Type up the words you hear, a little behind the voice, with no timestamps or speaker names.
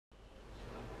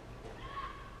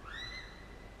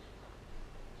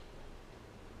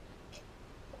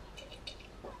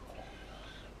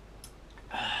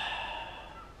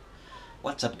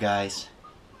What's up guys,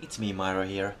 it's me Myro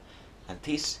here, and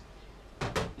this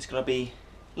is gonna be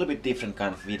a little bit different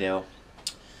kind of video.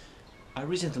 I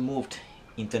recently moved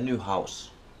into a new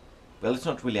house. Well, it's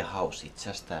not really a house, it's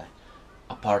just an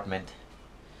apartment.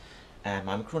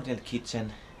 I'm currently in the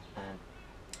kitchen, and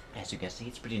as you can see,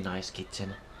 it's a pretty nice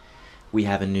kitchen. We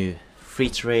have a new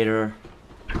refrigerator,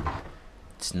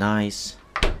 it's nice.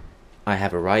 I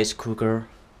have a rice cooker,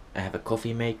 I have a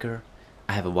coffee maker,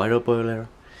 I have a water boiler,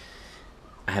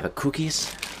 I have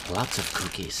cookies, lots of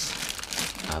cookies.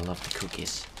 I love the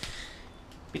cookies.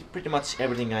 Pretty much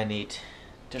everything I need.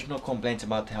 There's no complaints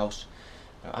about the house.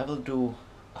 I will do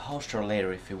a house tour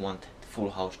later if you want the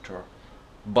full house tour.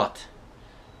 But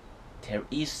there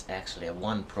is actually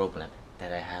one problem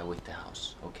that I have with the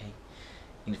house, okay?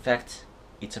 In fact,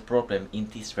 it's a problem in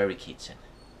this very kitchen.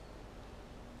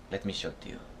 Let me show it to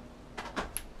you.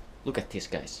 Look at this,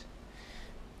 guys.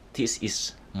 This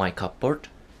is my cupboard.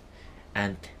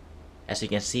 And as you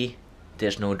can see,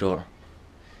 there's no door.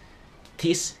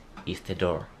 This is the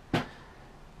door.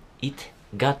 It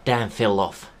goddamn fell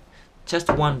off. Just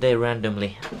one day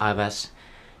randomly, I was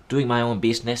doing my own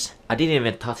business. I didn't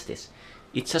even touch this.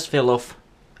 It just fell off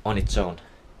on its own.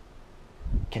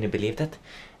 Can you believe that?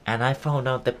 And I found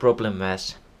out the problem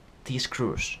was these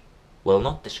screws. Well,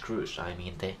 not the screws, I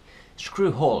mean the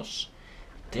screw holes.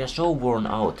 They are so worn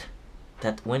out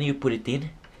that when you put it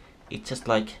in, it just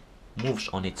like moves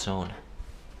on its own.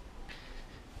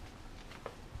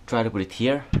 Try to put it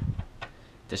here.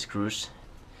 The screws,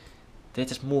 they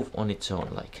just move on its own,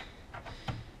 like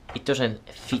it doesn't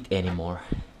fit anymore.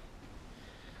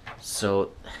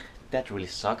 So that really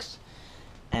sucks.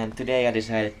 And today I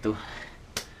decided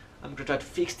I'm gonna try to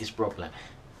fix this problem.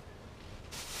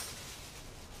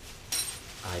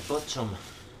 I bought some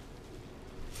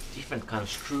different kind of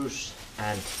screws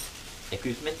and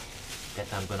equipment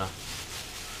that I'm gonna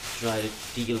try to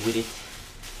deal with it.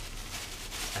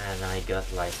 And I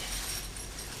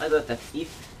thought that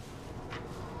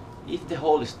if the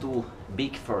hole is too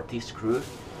big for this screw,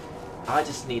 I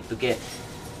just need to get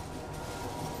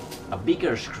a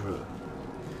bigger screw.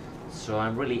 So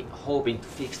I'm really hoping to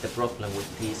fix the problem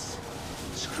with these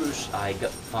screws I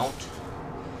found.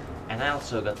 And I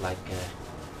also got like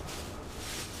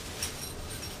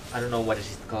I don't know what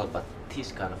is it called, but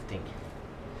this kind of thing.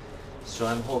 So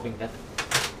I'm hoping that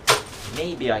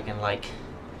maybe I can like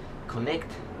connect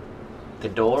the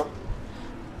door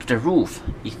to the roof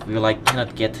if we like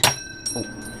cannot get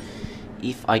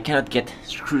if I cannot get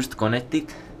screws to connect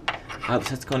it. I'll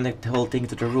just connect the whole thing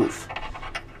to the roof,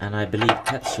 and I believe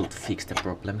that should fix the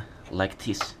problem like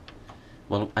this.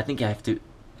 Well, I think I have to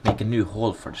make a new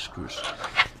hole for the screws.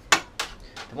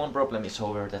 The one problem is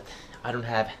over that I don't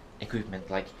have equipment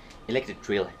like electric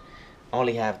drill. I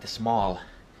only have the small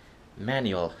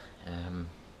manual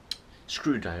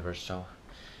screwdriver, so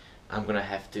I'm gonna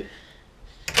have to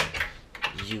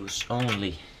use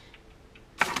only...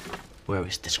 Where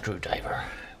is the screwdriver?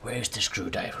 Where is the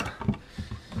screwdriver?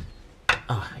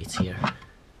 Oh, it's here.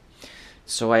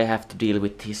 So I have to deal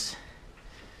with this.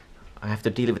 I have to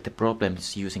deal with the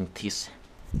problems using this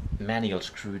manual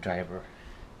screwdriver.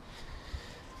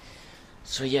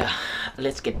 So yeah,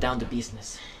 let's get down to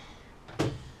business.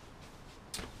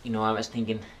 You know, I was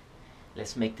thinking,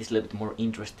 let's make this a little bit more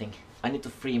interesting. I need to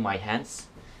free my hands,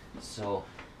 so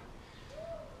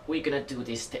we're gonna do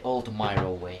this the old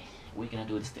Myro way.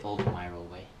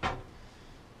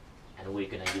 And we're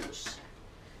gonna use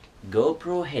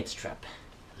GoPro head strap.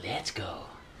 Let's go.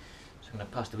 So I'm gonna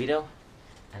pause the video,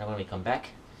 and when we come back,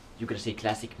 you're gonna see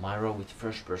classic Myro with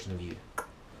first person view.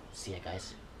 See ya,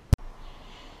 guys.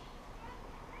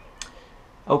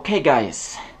 Okay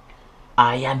guys,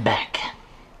 I am back.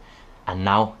 And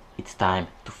now it's time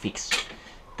to fix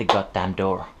the goddamn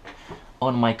door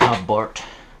on my cupboard.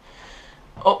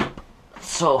 Oh,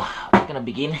 so I'm gonna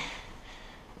begin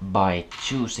by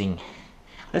choosing...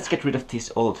 Let's get rid of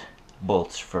these old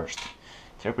bolts first.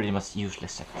 They're pretty much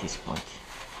useless at this point.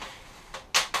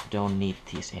 Don't need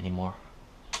these anymore.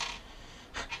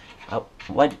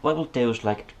 Why would they use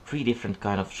like 3 different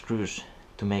kind of screws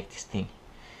to make this thing?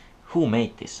 Who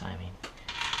made this, I mean?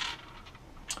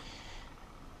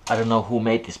 I don't know who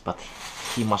made this, but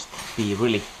he must be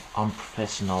really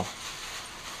unprofessional.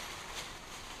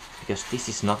 Because this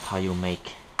is not how you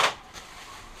make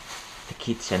the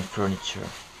kitchen furniture.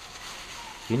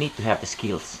 You need to have the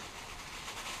skills.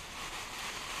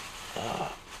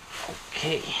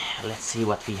 Okay, let's see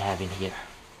what we have in here.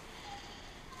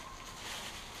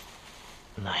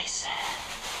 Nice.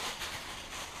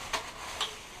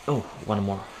 Oh, one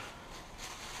more.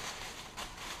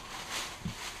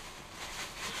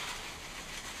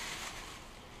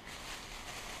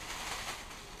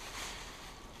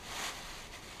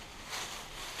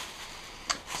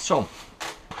 So,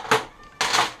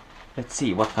 let's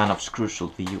see what kind of screw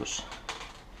should we use.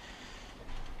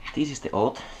 This is the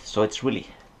old, so it's really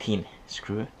thin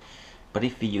screw. But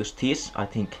if we use this, I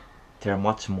think they're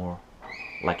much more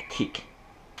like thick.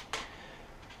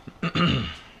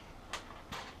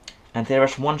 And there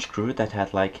was one screw that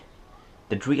had like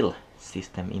the drill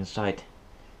system inside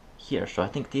here, so I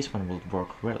think this one will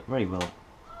work very well.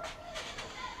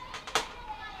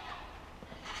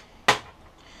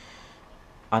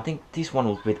 I think this one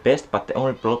will be the best, but the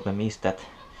only problem is that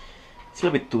it's a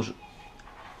little bit too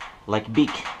like big.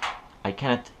 I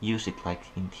cannot use it like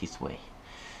in this way.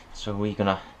 So we're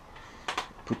gonna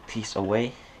put this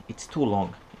away. It's too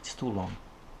long. It's too long.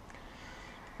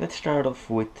 Let's start off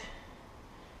with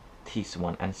this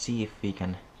one and see if we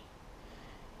can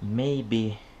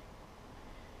maybe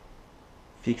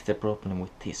fix the problem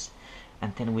with this.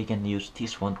 And then we can use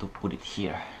this one to put it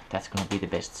here. That's gonna be the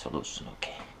best solution.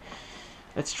 Okay.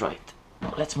 Let's try it.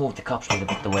 Let's move the cups a little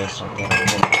bit away so they don't.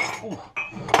 Oh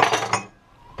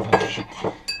shit.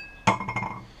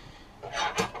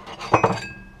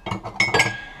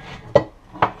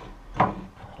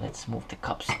 Let's move the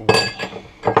cups away.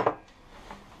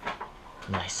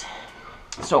 Nice.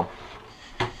 So,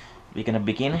 we're gonna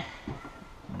begin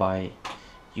by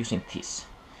using this,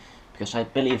 because I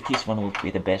believe this one will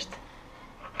be the best.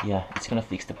 Yeah, it's gonna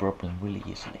fix the problem really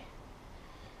easily.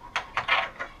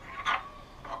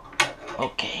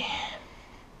 Okay.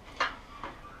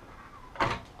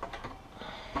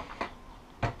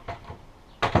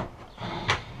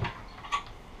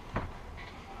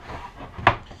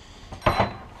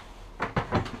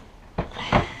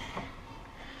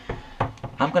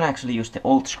 I'm gonna actually use the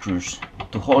old screws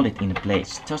to hold it in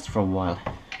place just for a while.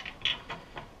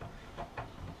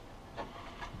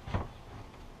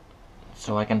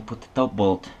 So I can put the top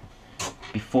bolt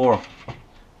before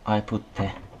I put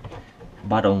the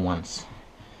bottom ones.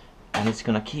 And it's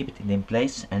gonna keep it in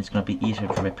place and it's gonna be easier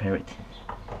to repair it.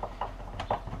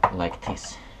 Like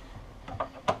this.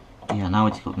 Yeah, now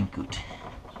it's looking good.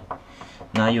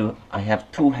 Now I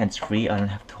have two hands free, I don't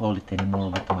have to hold it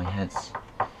anymore with my hands.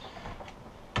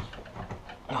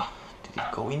 Oh, did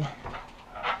it go in?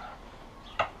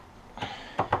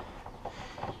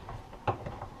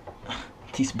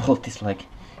 This bolt is like,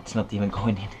 it's not even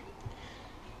going in.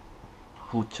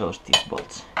 Who chose these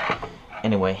bolts?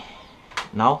 Anyway,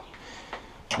 now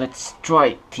let's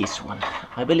try this one.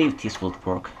 I believe this will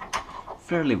work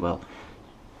fairly well.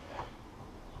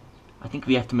 I think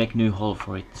we have to make new hole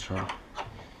for it, so.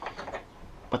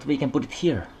 But we can put it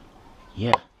here.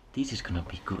 Yeah, this is gonna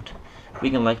be good. We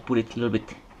can like put it a little bit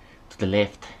to the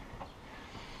left.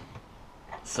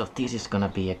 So this is gonna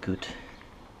be a good.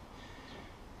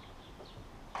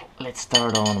 Let's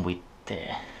start on with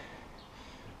the.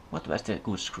 What was the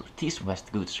good screw? This was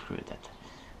the good screw that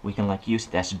we can like use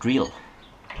it as a drill.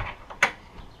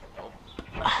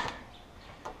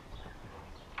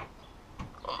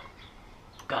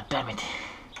 God damn it,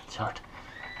 it's hard.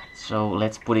 So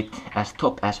let's put it as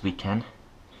top as we can,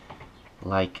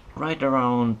 like right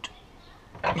around.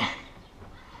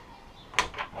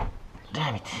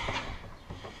 Damn it!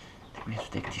 We have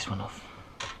to take this one off.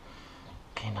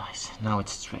 Okay, nice. Now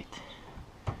it's straight.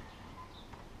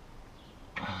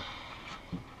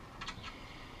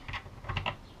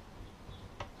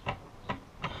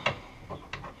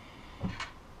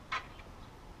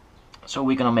 So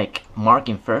we're gonna make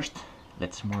marking first.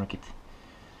 Let's mark it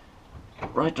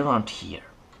right around here.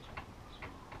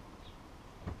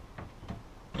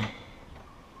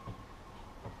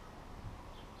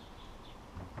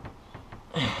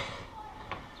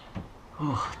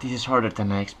 Oh, this is harder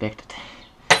than I expected.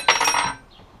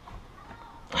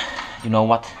 You know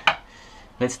what?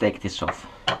 Let's take this off.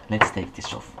 Let's take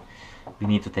this off. We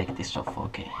need to take this off,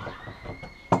 okay.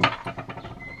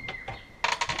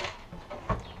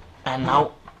 And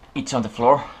now it's on the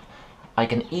floor. I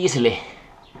can easily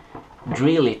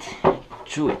drill it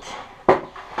through it.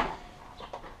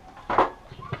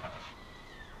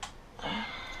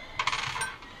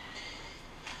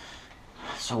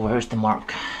 So where's the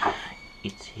mark?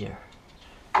 It's here.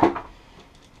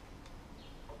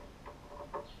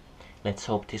 Let's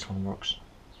hope this one works.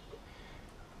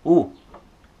 Ooh,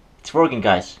 it's working,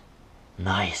 guys.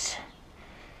 Nice.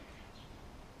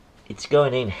 It's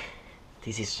going in.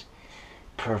 This is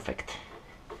perfect.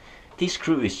 This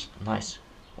screw is nice.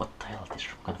 What the hell? This is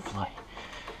gonna fly.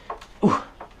 Ooh.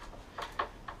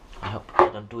 I hope I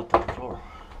don't do it on the floor.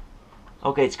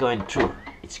 Okay, it's going through.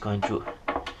 It's going through.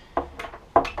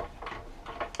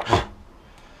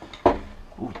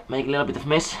 Ooh, make a little bit of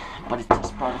mess, but it's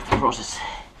just part of the process.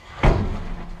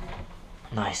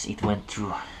 Nice, it went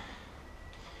through.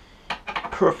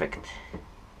 perfect.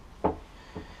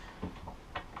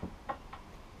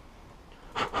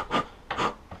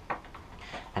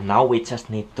 And now we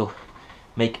just need to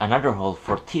make another hole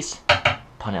for this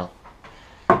panel.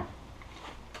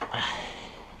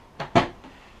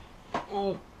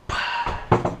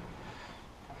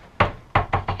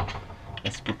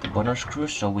 Let's put the bottom screw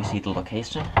so we see the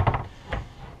location.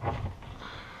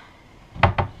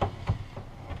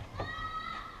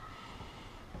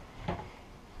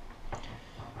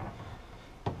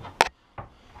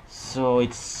 So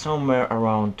it's somewhere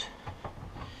around.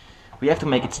 We have to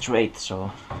make it straight,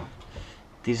 so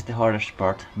this is the hardest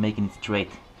part, making it straight,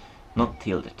 not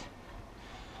tilted.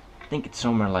 I think it's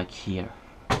somewhere like here.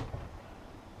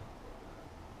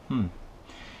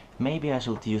 Maybe I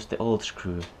should use the old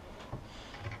screw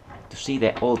to see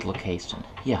the old location.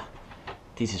 Yeah,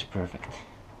 this is perfect.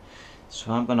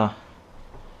 So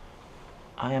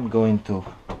I am going to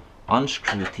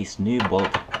unscrew this new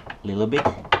bolt a little bit,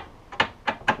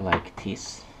 like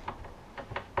this.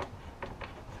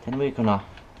 Then we're gonna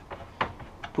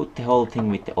put the whole thing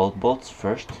with the old bolts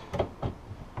first.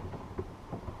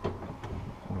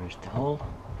 Where's the hole?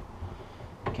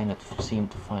 Cannot seem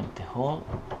to find the hole.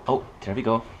 Oh, there we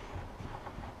go.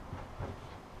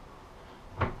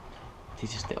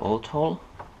 This is the old hole.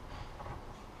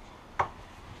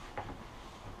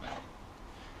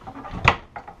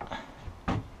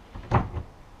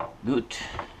 Good.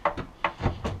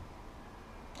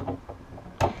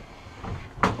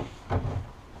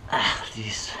 This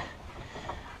is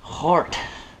hard.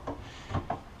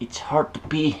 It's hard to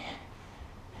be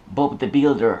Bob the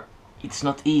Builder. It's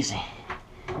not easy.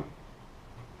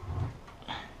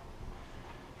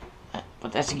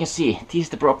 But as you can see, this is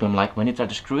the problem. Like when you try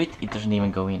to screw it, it doesn't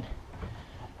even go in.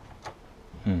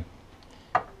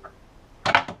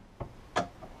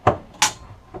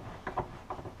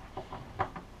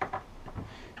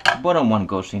 The bottom one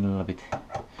goes in a little bit,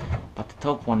 but the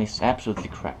top one is absolutely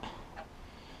crap.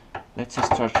 Let's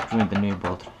just start screwing the new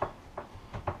bolt.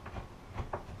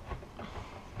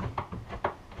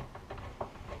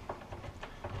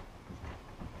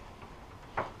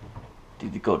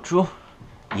 Did it go through?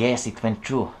 Yes, it went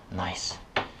through. Nice.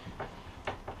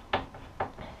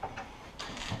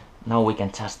 Now we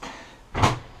can just...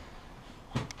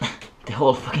 The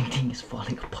whole fucking thing is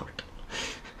falling apart.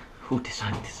 Who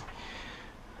designed this?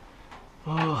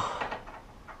 Oh.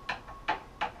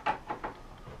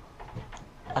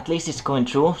 At least it's going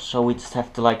through, so we just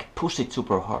have to like push it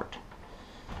super hard.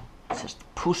 Just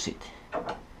push it.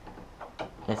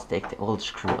 Let's take the old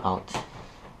screw out.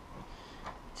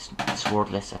 It's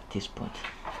worthless at this point.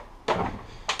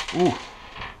 Ooh.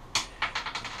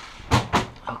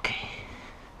 Okay.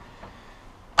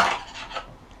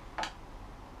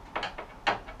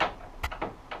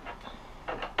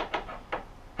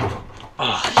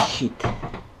 Oh shit.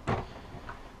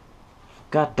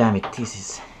 God damn it, this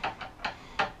is...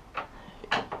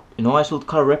 You know, I should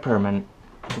call a repairman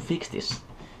to fix this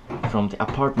from the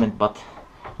apartment, but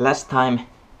last time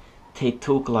they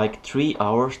took like 3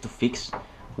 hours to fix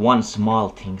one small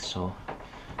thing, so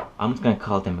I'm not gonna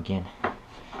call them again.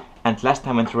 And last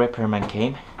time when the repairman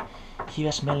came, he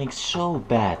was smelling so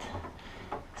bad,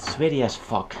 sweaty as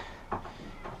fuck.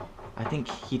 I think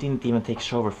he didn't even take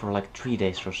shower for like 3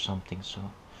 days or something, so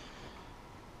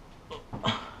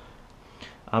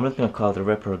I'm not gonna call the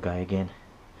repair guy again.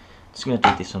 Just gonna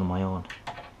do this on my own.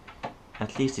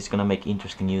 At least it's gonna make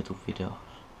interesting YouTube video.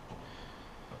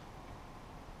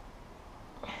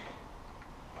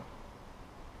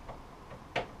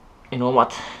 You know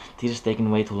what? This is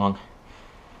taking way too long.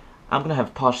 I'm gonna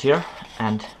have pause here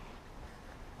and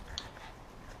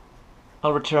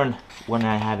I'll return when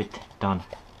I have it done.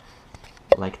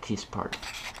 Like this part.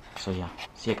 So yeah,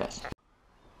 see you guys.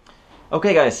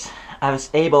 Okay guys, I was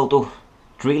able to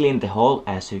drill in the hole,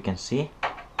 as you can see.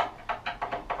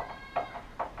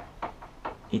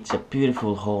 It's a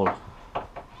beautiful hole.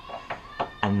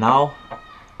 And now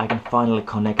I can finally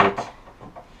connect it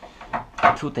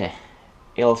to the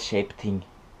L-shaped thing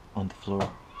on the floor.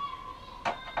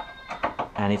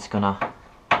 And it's gonna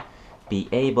be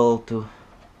able to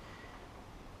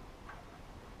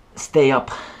stay up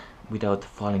without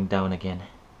falling down again.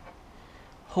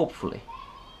 Hopefully.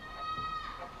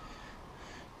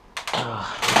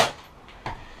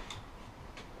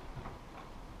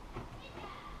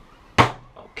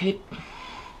 Okay.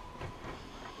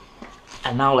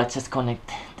 And now let's just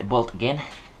connect the bolt again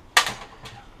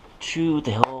to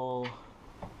the hole.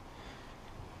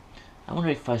 I wonder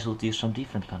if I should use some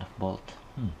different kind of bolt.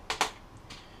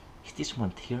 Is this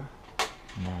one here?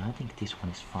 No, I think this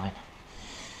one is fine.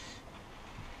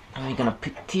 And we're gonna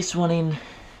put this one in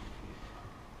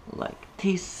like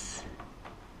this,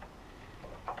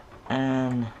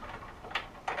 and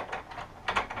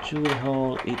through the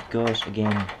hole it goes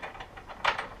again.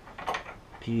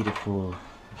 Beautiful.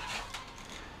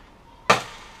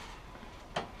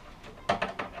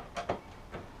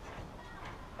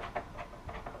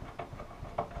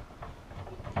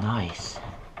 Nice.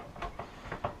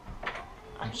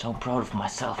 I'm so proud of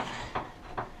myself.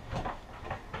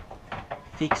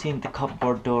 Fixing the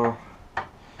cupboard door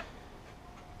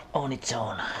on its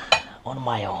own, on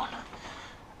my own.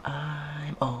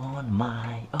 I'm on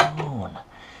my own.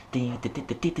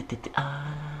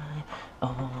 I'm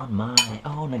on my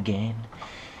own again.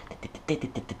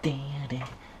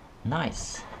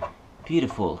 Nice.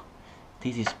 Beautiful.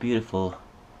 This is beautiful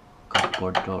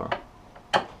cupboard door.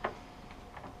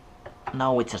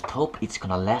 Now we just hope it's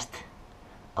gonna last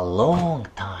a long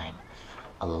time.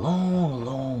 A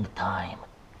long time.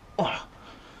 Oh.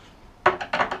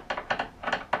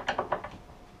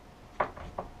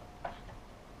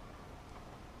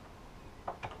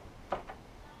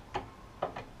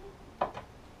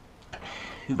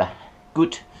 Hyvä.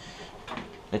 Good.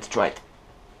 Let's try it.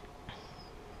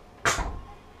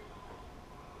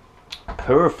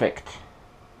 Perfect.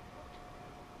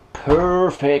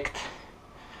 Perfect.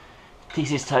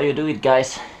 This is how you do it,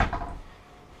 guys.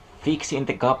 Fixing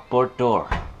the cupboard door.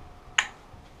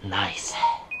 Nice.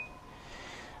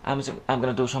 I'm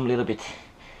gonna do some little bit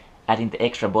adding the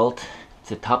extra bolt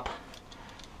to the top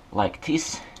like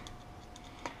this.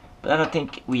 But I don't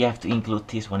think we have to include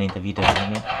this one in the video. I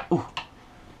mean, ooh,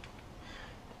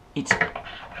 it's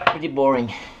pretty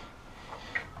boring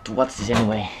to watch this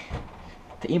anyway.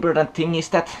 The important thing is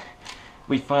that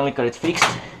we finally got it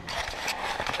fixed.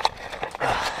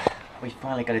 We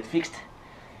finally got it fixed,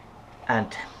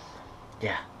 and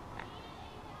yeah.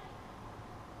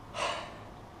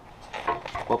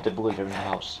 Bob the Builder in the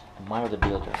house, and Myra the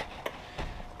Builder.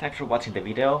 Thanks for watching the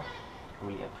video,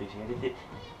 really appreciated it.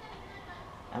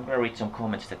 I'm gonna read some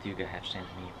comments that you guys have sent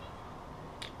me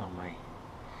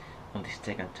on this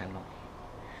second channel.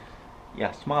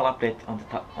 Yeah, small update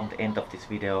on the end of this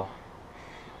video.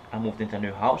 I moved into a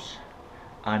new house.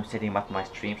 I'm setting up my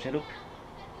stream setup,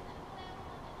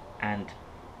 and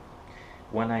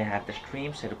when I have the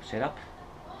stream setup set up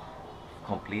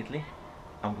completely,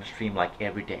 I'm gonna stream like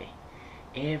every day.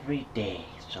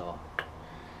 So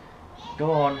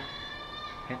go on,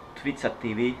 head to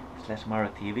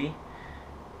twitch.tv/MarioTV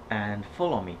and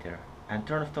follow me there and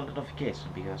turn off the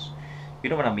notification, because you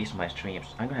don't wanna miss my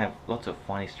streams. I'm gonna have lots of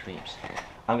funny streams.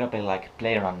 I'm gonna play like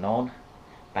PlayerUnknown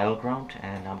Battleground,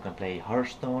 and I'm gonna play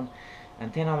Hearthstone,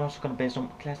 and then I'm also gonna play some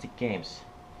classic games.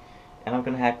 And I'm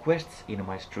gonna have quests in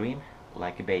my stream,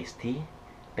 like Base T,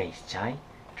 Base Chai,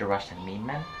 the Russian Meme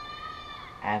Man,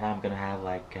 and I'm gonna have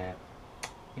like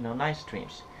you know, nice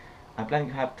streams. I'm planning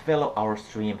to have 12-hour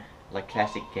stream, like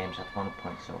classic games at one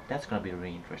point, so that's gonna be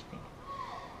really interesting.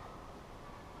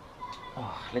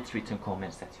 Oh, let's read some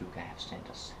comments that you guys have sent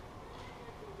us.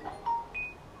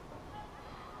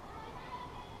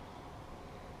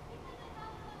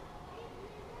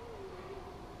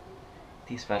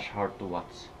 This was hard to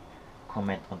watch.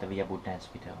 Comment on the Weeaboo dance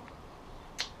video.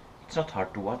 It's not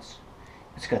hard to watch.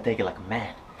 It's gonna take it like a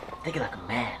man. Take it like a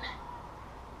man.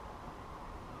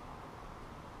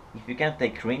 If you can't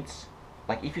take cringe,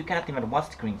 like if you can't even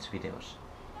watch cringe videos,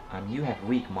 you have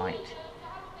weak mind.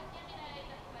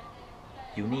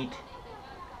 You need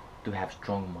to have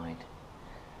strong mind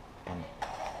and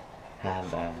have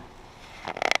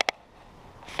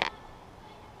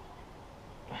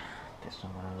there's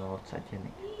someone on the outside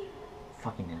yelling.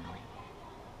 Fucking annoying.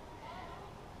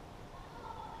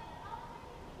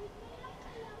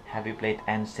 Have you played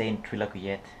Insane Trilogy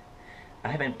yet? I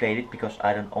haven't played it because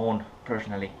I don't own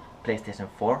personally PlayStation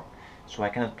 4, so I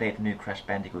cannot play the new Crash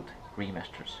Bandicoot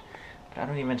remasters. But I'm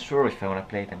not even sure if I want to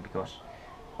play them, because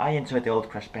I enjoy the old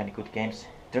Crash Bandicoot games.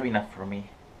 They're enough for me.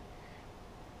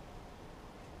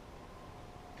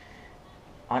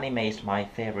 Anime is my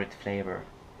favorite flavor.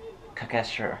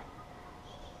 Kakasher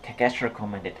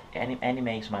commented, anime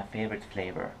is my favorite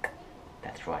flavor.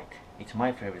 That's right, it's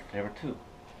my favorite flavor too.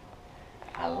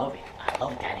 I love it. I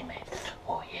love the anime.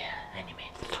 Oh yeah, anime.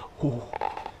 Oh.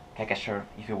 Kakasher,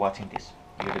 if you're watching this,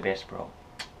 you're the best, bro.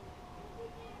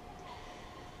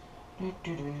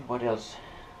 What else?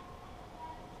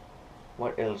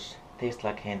 What else? Tastes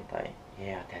like hentai.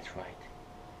 Yeah, that's right.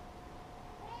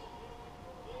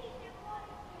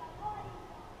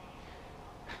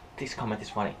 This comment is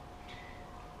funny.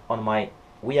 On my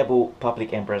Weeaboo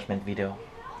public embarrassment video,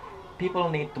 people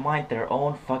need to mind their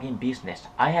own fucking business.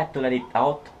 I had to let it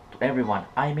out to everyone.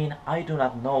 I mean, I do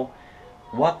not know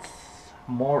what's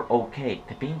more okay,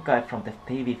 the pink guy from the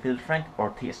TV Field Frank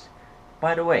or this?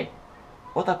 By the way,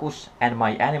 otakus and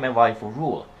my anime waifu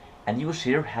rule, and you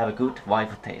sure have a good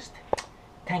waifu taste.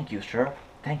 Thank you, sir.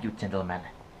 Thank you, gentlemen.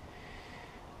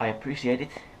 I appreciate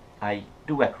it. I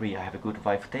do agree I have a good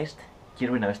waifu taste.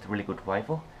 Kirina is a really good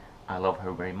waifu. I love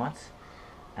her very much.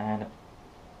 And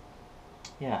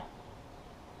yeah.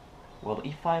 Well,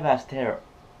 if I was there,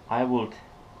 I would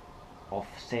have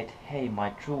said, hey, my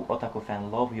true otaku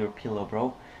fan, love your pillow,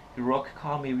 bro. You rock,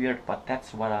 call me weird, but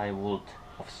that's what I would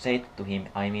have said to him.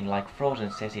 I mean, like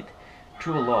Frozen says it,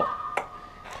 true love.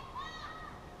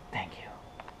 Thank you.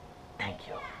 Thank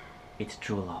you. It's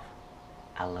true love.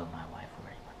 I love my wife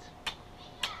very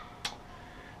much.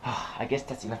 I guess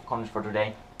that's enough comments for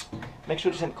today. Make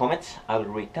sure to send comments. I will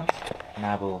read them and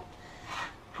I will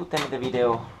put them in the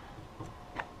video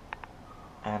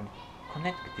and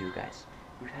connect with you guys.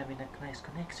 We're having a nice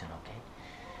connection, okay?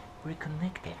 We're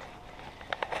connected.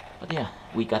 But yeah,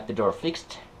 we got the door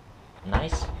fixed.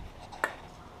 Nice.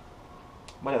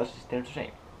 What else is there to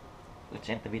say? Let's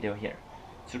end the video here.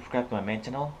 Subscribe to my main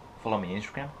channel, follow me on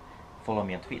Instagram, follow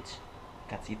me on Twitch.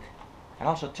 That's it. And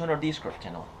also join our Discord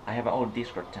channel. I have an old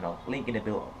Discord channel, link in the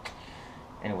below.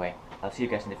 Anyway, I'll see you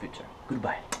guys in the future.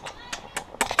 Goodbye.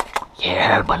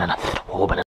 Yeah, banana. Oh, banana.